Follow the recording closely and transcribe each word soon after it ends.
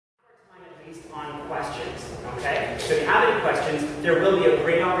based on questions, okay? So if you have any questions, there will be a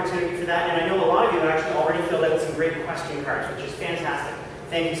great opportunity for that, and I know a lot of you have actually already filled out some great question cards, which is fantastic.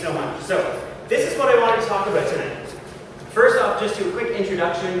 Thank you so much. So, this is what I wanted to talk about tonight. First off, just do a quick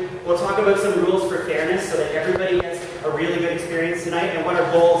introduction. We'll talk about some rules for fairness so that everybody gets a really good experience tonight, and what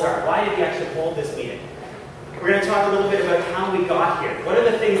our goals are. Why did we actually hold this meeting? We're going to talk a little bit about how we got here. What are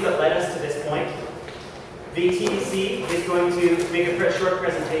the things that led us to this point? The TDC is going to make a short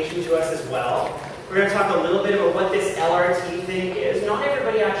presentation to us as well. We're going to talk a little bit about what this LRT thing is. Not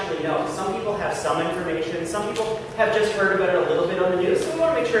everybody actually knows. Some people have some information. Some people have just heard about it a little bit on the news. So we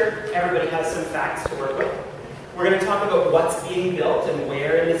want to make sure everybody has some facts to work with. We're going to talk about what's being built and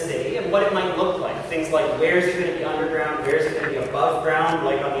where in the city and what it might look like. Things like where is it going to be underground, where is it going to be above ground,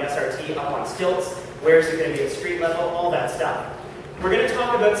 like on the SRT, up on stilts, where is it going to be at street level, all that stuff. We're going to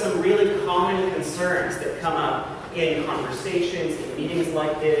talk about some really common concerns that come up in conversations, in meetings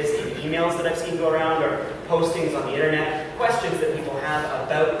like this, in emails that I've seen go around, or postings on the internet, questions that people have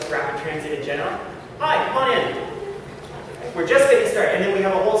about rapid transit in general. Hi, come on in. We're just getting started, and then we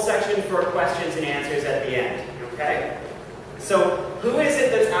have a whole section for questions and answers at the end, okay? So, who is it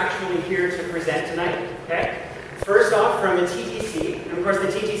that's actually here to present tonight, okay? First off, from the TTC, and of course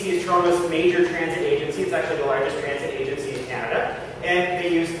the TTC is Toronto's major transit agency. It's actually the largest transit agency in Canada. And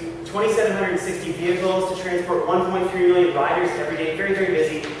they use 2,760 vehicles to transport 1.3 million riders every day. Very, very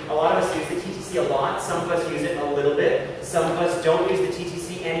busy. A lot of us use the TTC a lot. Some of us use it a little bit. Some of us don't use the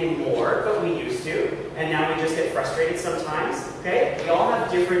TTC anymore, but we used to. And now we just get frustrated sometimes. Okay? We all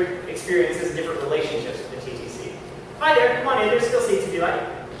have different experiences and different relationships with the TTC. Hi there. Come on in. There's still seats if you like.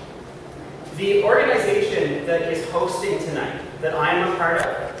 The organization that is hosting tonight, that I am a part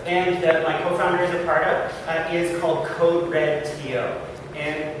of, and that my co-founder is a part of, is called CodeRedTO.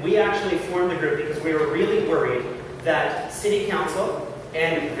 And we actually formed the group because we were really worried that City Council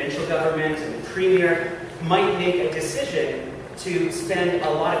and the provincial government and the Premier might make a decision to spend a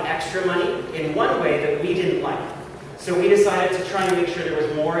lot of extra money in one way that we didn't like. So we decided to try and make sure there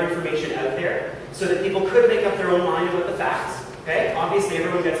was more information out there so that people could make up their own mind about the facts. Okay? Obviously,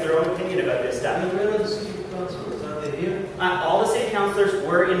 everyone gets their own opinion about this stuff. And where are the city councillors? Are they here? All the city councillors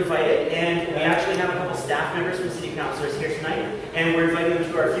were invited, and we actually have a couple staff members from city councillors here tonight, and we're inviting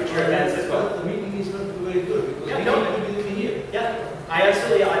them to our future events as well. The meeting is not very good because yeah, we can't be here. Yeah,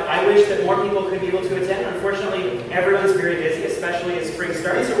 I wish that more people could be able to attend. Unfortunately, everyone's very busy, especially as spring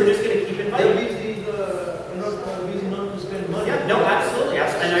starts, so we're just going to keep inviting. They're busy, not to spend money. Yeah, no, absolutely.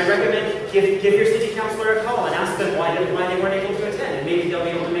 And I recommend give your city councillor a call and ask them why they weren't able to attend, and maybe they'll be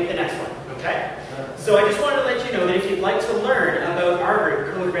able to make the next one. Okay? So I just wanted to let you know that if you'd like to learn about our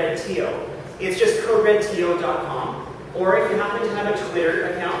group, CodeRedTO, it's just CodeRedTO.com, or if you happen to have a Twitter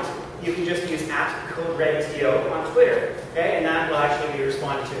account, you can just use @CodeRedTO on Twitter. Okay? And that will actually be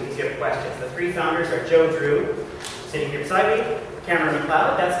responded to if you have questions. The three founders are Joe Drew, sitting here beside me, Cameron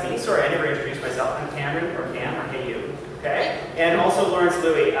McLeod, that's me. Sorry, I never introduced myself. I'm Cameron, or Cam, or hey you. Okay? And also Lawrence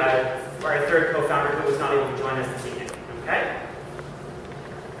Louie, our third co-founder who was not able to join us this evening. Okay?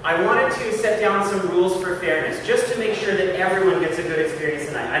 I wanted to set down some rules for fairness, just to make sure that everyone gets a good experience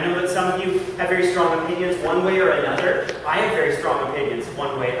tonight. I know that some of you have very strong opinions one way or another. I have very strong opinions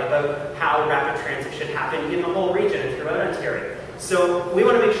one way about how rapid transit should happen in the whole region and throughout Ontario. So we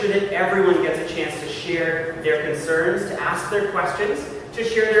want to make sure that everyone gets a chance to share their concerns, to ask their questions, to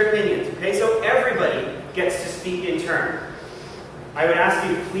share their opinions. Okay, so everybody gets to speak in turn. I would ask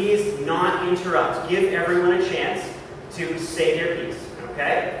you to please not interrupt. Give everyone a chance to say their piece.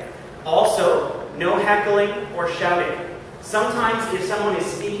 Okay? Also, no heckling or shouting. Sometimes if someone is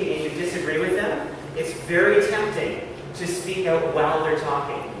speaking and you disagree with them, it's very tempting to speak out while they're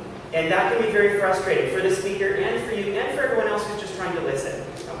talking. And that can be very frustrating for the speaker and for you and for everyone else who's just trying to listen.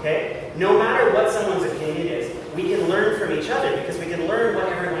 Okay? No matter what someone's opinion is, we can learn from each other because we can learn what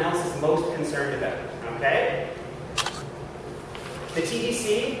everyone else is most concerned about. Okay? The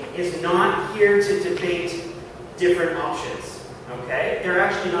TDC is not here to debate different options. Okay? They're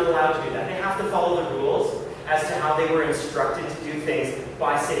actually not allowed to do that. They have to follow the rules as to how they were instructed to do things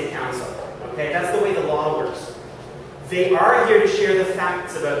by City Council. Okay? That's the way the law works. They are here to share the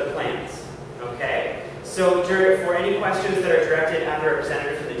facts about the plans. Okay? So for any questions that are directed at the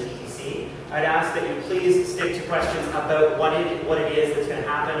representative from the TTC, I'd ask that you please stick to questions about what it is that's going to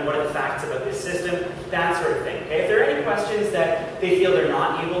happen, what are the facts about this system, that sort of thing. Okay? If there are any questions that they feel they're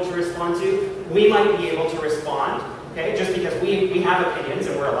not able to respond to, we might be able to respond. Okay, just because we have opinions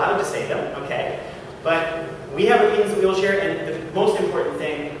and we're allowed to say them, okay? But we have opinions that we will share, and the most important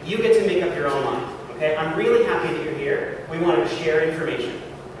thing, you get to make up your own mind, okay? I'm really happy that you're here. We wanted to share information,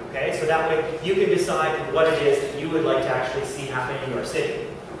 okay? So that way you can decide what it is that you would like to actually see happen in your city,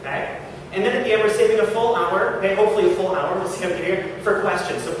 Okay? And then at the end, we're saving a full hour, okay, hopefully a full hour, we'll see how we get here, for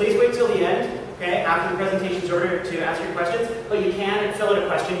questions. So please wait till the end, okay, after the presentation's over to ask your questions. But you can fill out a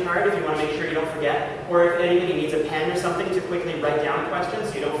question card if you want to make sure you don't forget. Or if anybody needs a pen or something to quickly write down questions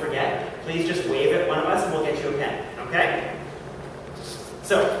so you don't forget, please just wave at one of us and we'll get you a pen, okay?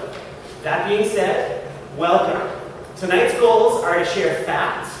 So, that being said, welcome. Tonight's goals are to share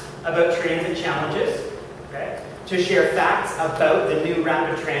facts about transit challenges, okay? To share facts about the new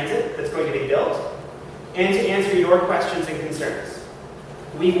rapid transit that's going to be built, and to answer your questions and concerns.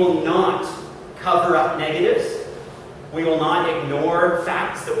 We will not cover up negatives, we will not ignore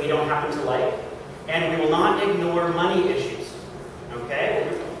facts that we don't happen to like, and we will not ignore money issues,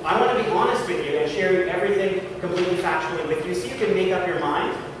 okay? I want to be honest with you and share everything completely factually with you so you can make up your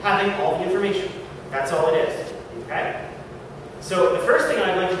mind having all the information. That's all it is, okay? So the first thing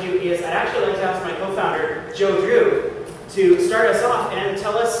I'd like to do is I'd actually like to ask my co-founder, Joe Drew, to start us off and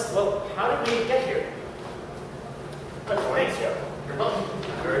tell us, well, how did we get here? Thanks, Joe. You're welcome.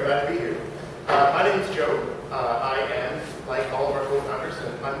 I'm very glad to be here. My name is Joe. I am, like all of our co-founders,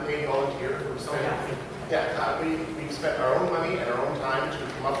 an unpaid volunteer for something. We've spent our own money and our own time to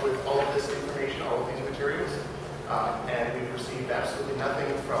come up with all of this information, all of these materials, and we've received absolutely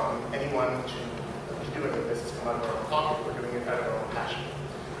nothing from anyone to do any of this. It's come out of our own pocket. We're doing it out of our own passion.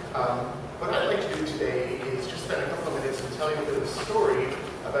 What I'd like to do today is just spend a couple of minutes and tell you a bit of a story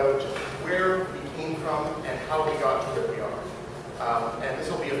about where we came from and how we got to where we are. And this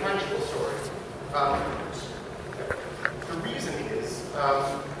will be a factual story. The reason is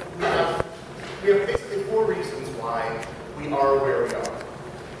we have basically 4 reasons why we are where we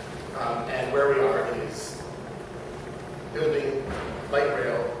are. And where we are is building light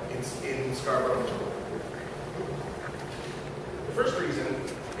rail in Scarborough, Ontario. The first reason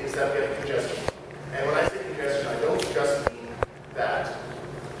is that we have congestion. And when I say congestion, I don't just mean that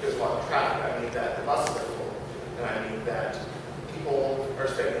there's a lot of traffic. I mean that the buses are full. And I mean that people are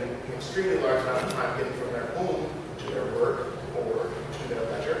spending an extremely large amount of time getting from their home to their work or to their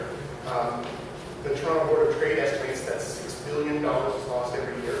leisure. The Toronto Board of Trade estimates that $6 billion is lost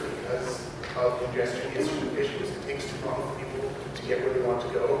every year because of congestion issues. It takes too long for people to get where they want to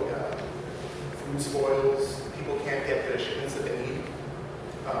go. Food spoils. People can't get the shipments that they need.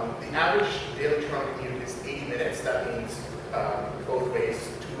 The average daily Toronto commute is 80 minutes. That means both ways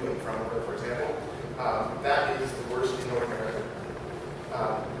to and from work, for example. That is the worst in North America.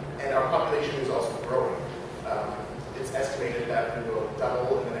 And our population is also growing. It's estimated that we will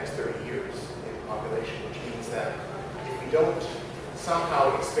double in the next 30 years in population, which means that if we don't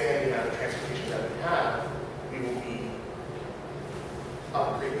somehow expand the amount of transportation that we have, we will be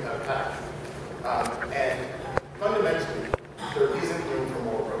up the creek without a path. And fundamentally, there isn't room for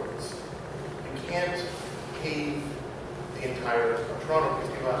more roads. You can't pave the entire of Toronto because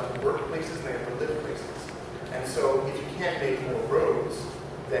people have to work places and they have to live places. And so if you can't make more roads,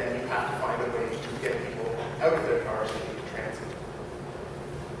 then you have to find a way to get people out of their cars and into transit.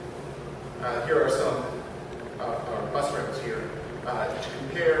 Here are some our bus routes here. To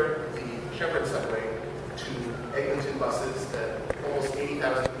compare the Shepherd subway to Eglinton buses that almost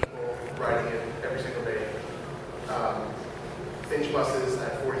 80,000 people riding it every single day. Finch buses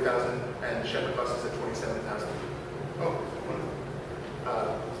at 40,000 and Shepherd buses at 27,000.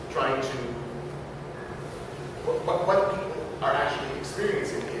 Trying to what people are actually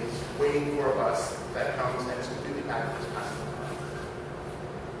experiencing is waiting for a bus that comes and is completely packed with passengers.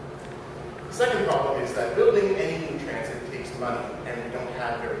 The second problem is that building any new transit takes money, and we don't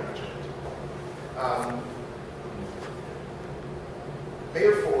have very much of it.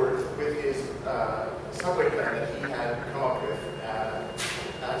 Mayor Ford, with his subway plan that he had come up with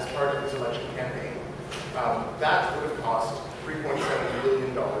as part of his election campaign, that would have cost $3.7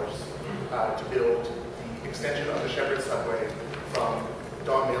 billion to build the extension of the Shepherd subway from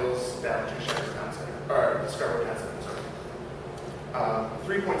Don Mills down to Shepherd Town Center, or Scarborough Town Center, sorry.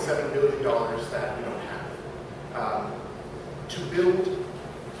 $3.7 billion that we don't have. To build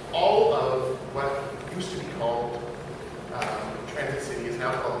all of what used to be called Transit City is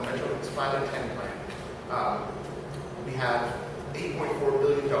now called the Metro Mix 5 and 10 plan. We have $8.4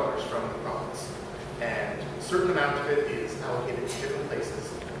 billion from the province, and a certain amount of it is allocated to different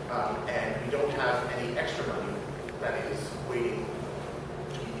places, and we don't have any extra money that is waiting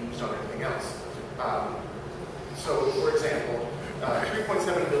to be used on anything else. So, for example,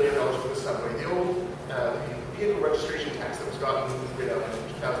 $3.7 billion for the subway. The old vehicle registration tax that was gotten rid of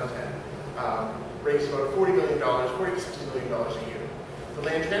in 2010 raised about $40 to $60 million a year. The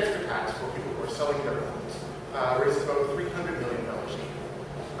land transfer tax for people who are selling their homes raises about $300 million a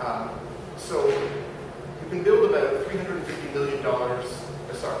year. So you can build about $350 million,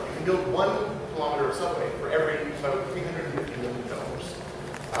 sorry, can build 1 kilometer of subway for every about $350 million,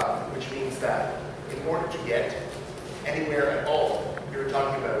 which means that in order to get anywhere at all, you're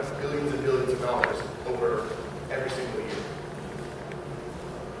talking about billions and billions of dollars over every single year.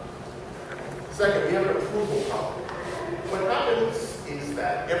 Second, we have an approval problem. What happens is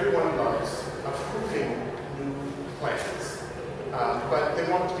that everyone loves approving new plans, but they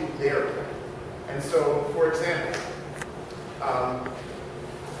want it to be their plan. And so, for example,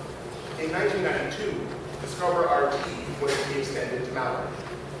 in 1992, the Scarborough RT was to be extended to Mallory.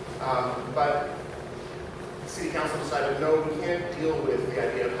 But the City Council decided, no, we can't deal with the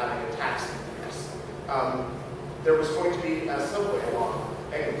idea of having a tax increase. There was going to be a subway along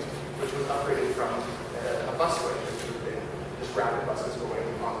Agincourt, which was upgraded from a busway, which would have been just rapid buses going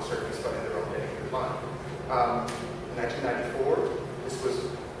on the surface, but in their own dedicated line. In 1994, this was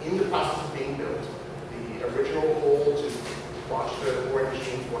in the process of being built. The original hole to launch the board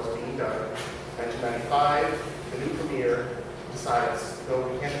machines was being done. 1995, the new premier decides, no,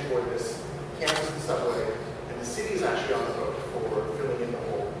 we can't afford this, cancels the subway, and the city is actually on the hook for filling in the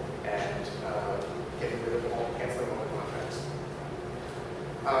hole and getting rid of all, canceling all the contracts.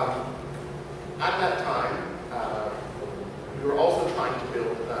 At that time, we were also trying to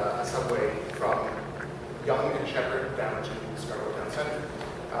build a subway from Yonge and Shepherd down to Scarborough Town Centre.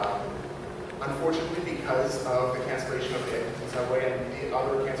 Unfortunately, because of the cancellation of the Eglinton subway and the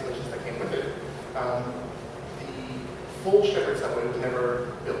other cancellations that came with it, the full Shepherd subway was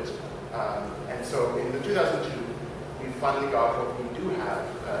never built. And so in the 2002, we finally got what we do have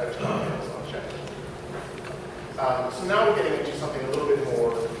on Shepherd. So now we're getting into something a little bit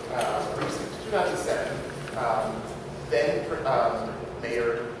more recent. 2007, then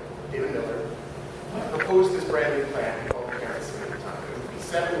Mayor David Miller proposed this brand new plan called the Campus at the time. It would be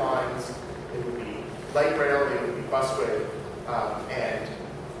 7 lines, it would be light rail, it would be busway, and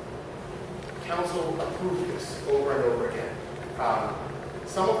council approved this over and over again.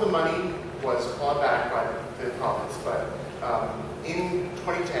 Some of the money was clawed back by the province, but in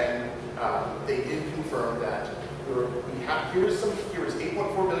 2010, they did confirm that here is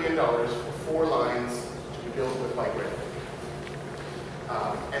 $8.4 billion for 4 lines to be built with light rail.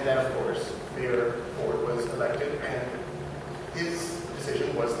 And then, of course, Mayor Ford was elected, and his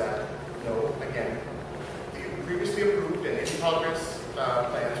decision was that, no, again, the previously approved and in progress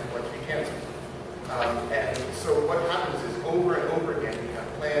plans were going to be canceled. And so what happens is, over and over again, we have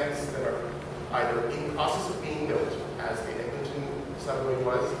plans that are either in the process of being built, as the Eglinton subway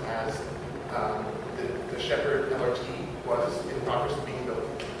was, as the Shepherd LRT was in the progress of being built,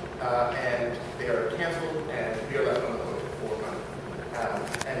 and they are canceled, and we are left on the hook for money.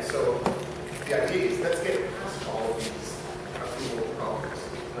 And so the idea is, let's get past all of these approval problems.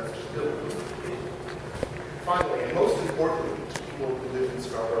 Let's just build it. Finally, and most importantly, to people who live in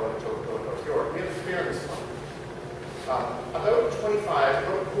Scarborough and North York, we have a fairness problem. About 25,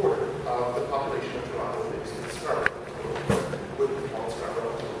 about a quarter of the population of Toronto lives in Scarborough, would be called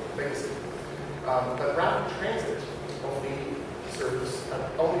Scarborough, famously. But rapid transit only serves,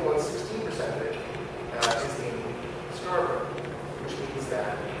 only about 16% of it is in Scarborough, which means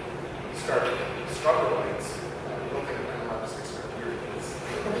that Scarborough lines, I don't think I'm allowed to say Scarborough,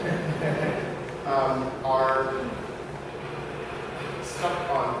 are stuck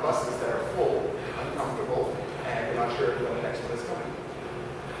on buses that are full, uncomfortable, and we're not sure when the next one is coming.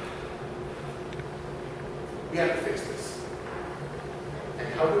 We have to fix this. And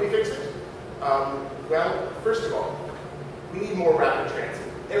how do we fix it? Well, first of all, we need more rapid transit.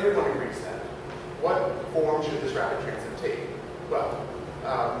 Everyone agrees that. What form should this rapid transit take? Well,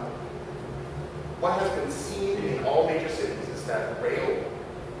 what has been seen in all major cities is that rail,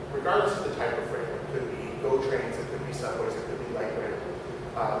 regardless of the type of rail, it could be GO trains, it could be subways, it could be light rail,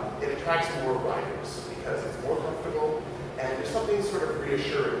 it attracts more riders because it's more comfortable, and there's something sort of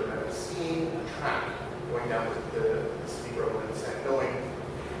reassuring about seeing a track going down the city road and knowing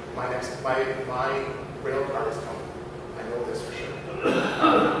my rail car is coming. I know this for sure.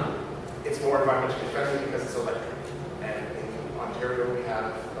 It's more environmentally friendly because it's electric. And in Ontario, we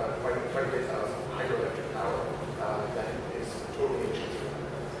have quite a bit of hydroelectric power that is totally achievable.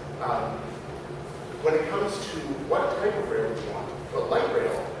 When it comes to what type of rail we want, well, light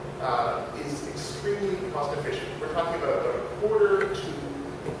rail is extremely cost efficient. We're talking about a quarter to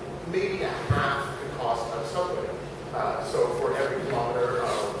maybe a half the cost of subway. So for every kilometer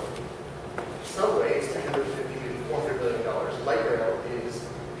of subway, it's $350 to $400 million. Light rail is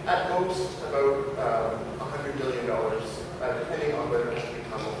at most about $100 million, depending on whether it has to be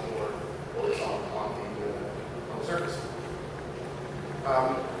tunneled or it's on the surface.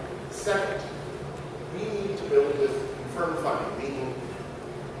 Second, we need to build with confirmed funding, meaning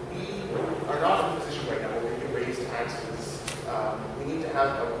we to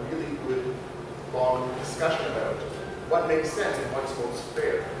have a really good, long discussion about what makes sense and what's most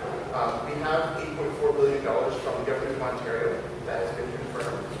fair. We have $8.4 billion from the government of Ontario that has been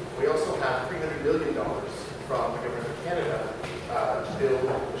confirmed. We also have $300 million from the government of Canada to build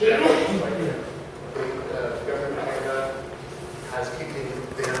the Scarborough right here. The government of Canada has kicked in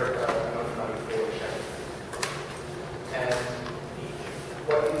their amount of money for the Scarborough. And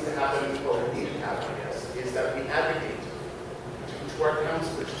what needs to happen, or what needs to happen, I guess, is that we advocate to our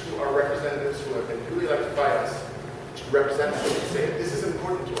councillors, to our representatives who have been duly elected by us, to represent us and say, this is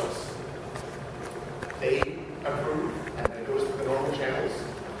important to us. They approve, and then it goes through the normal channels.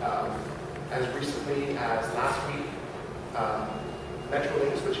 As recently as last week,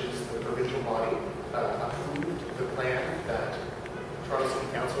 Metrolinx, which is the provincial body, approved the plan that Toronto City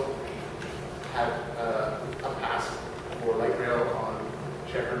Council had passed for light rail on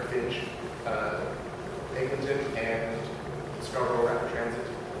Shepherd, Finch, Eglinton, and Scarborough Rapid Transit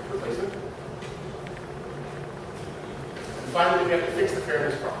replacement. And finally, we have to fix the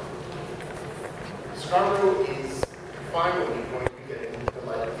fairness problem. Scarborough is finally going to be getting the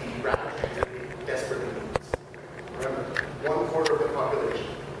rapid transit it desperately needs. Remember, 1/4 of the population.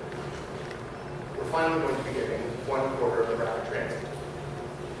 We're finally going to be getting 1/4 of the rapid transit.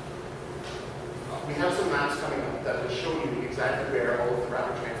 We have some maps coming up that will show you exactly where all of the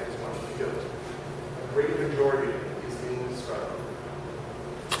rapid transit is going to be built. A great majority is in Scarborough.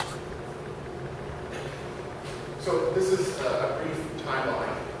 So this is a brief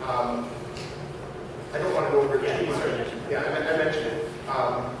timeline. I don't want to go over it too much. Yeah, I mentioned it.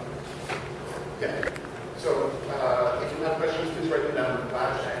 Yeah. So if you have questions, please write them down in the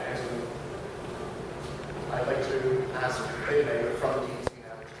flash and answer them. I'd like to ask David from the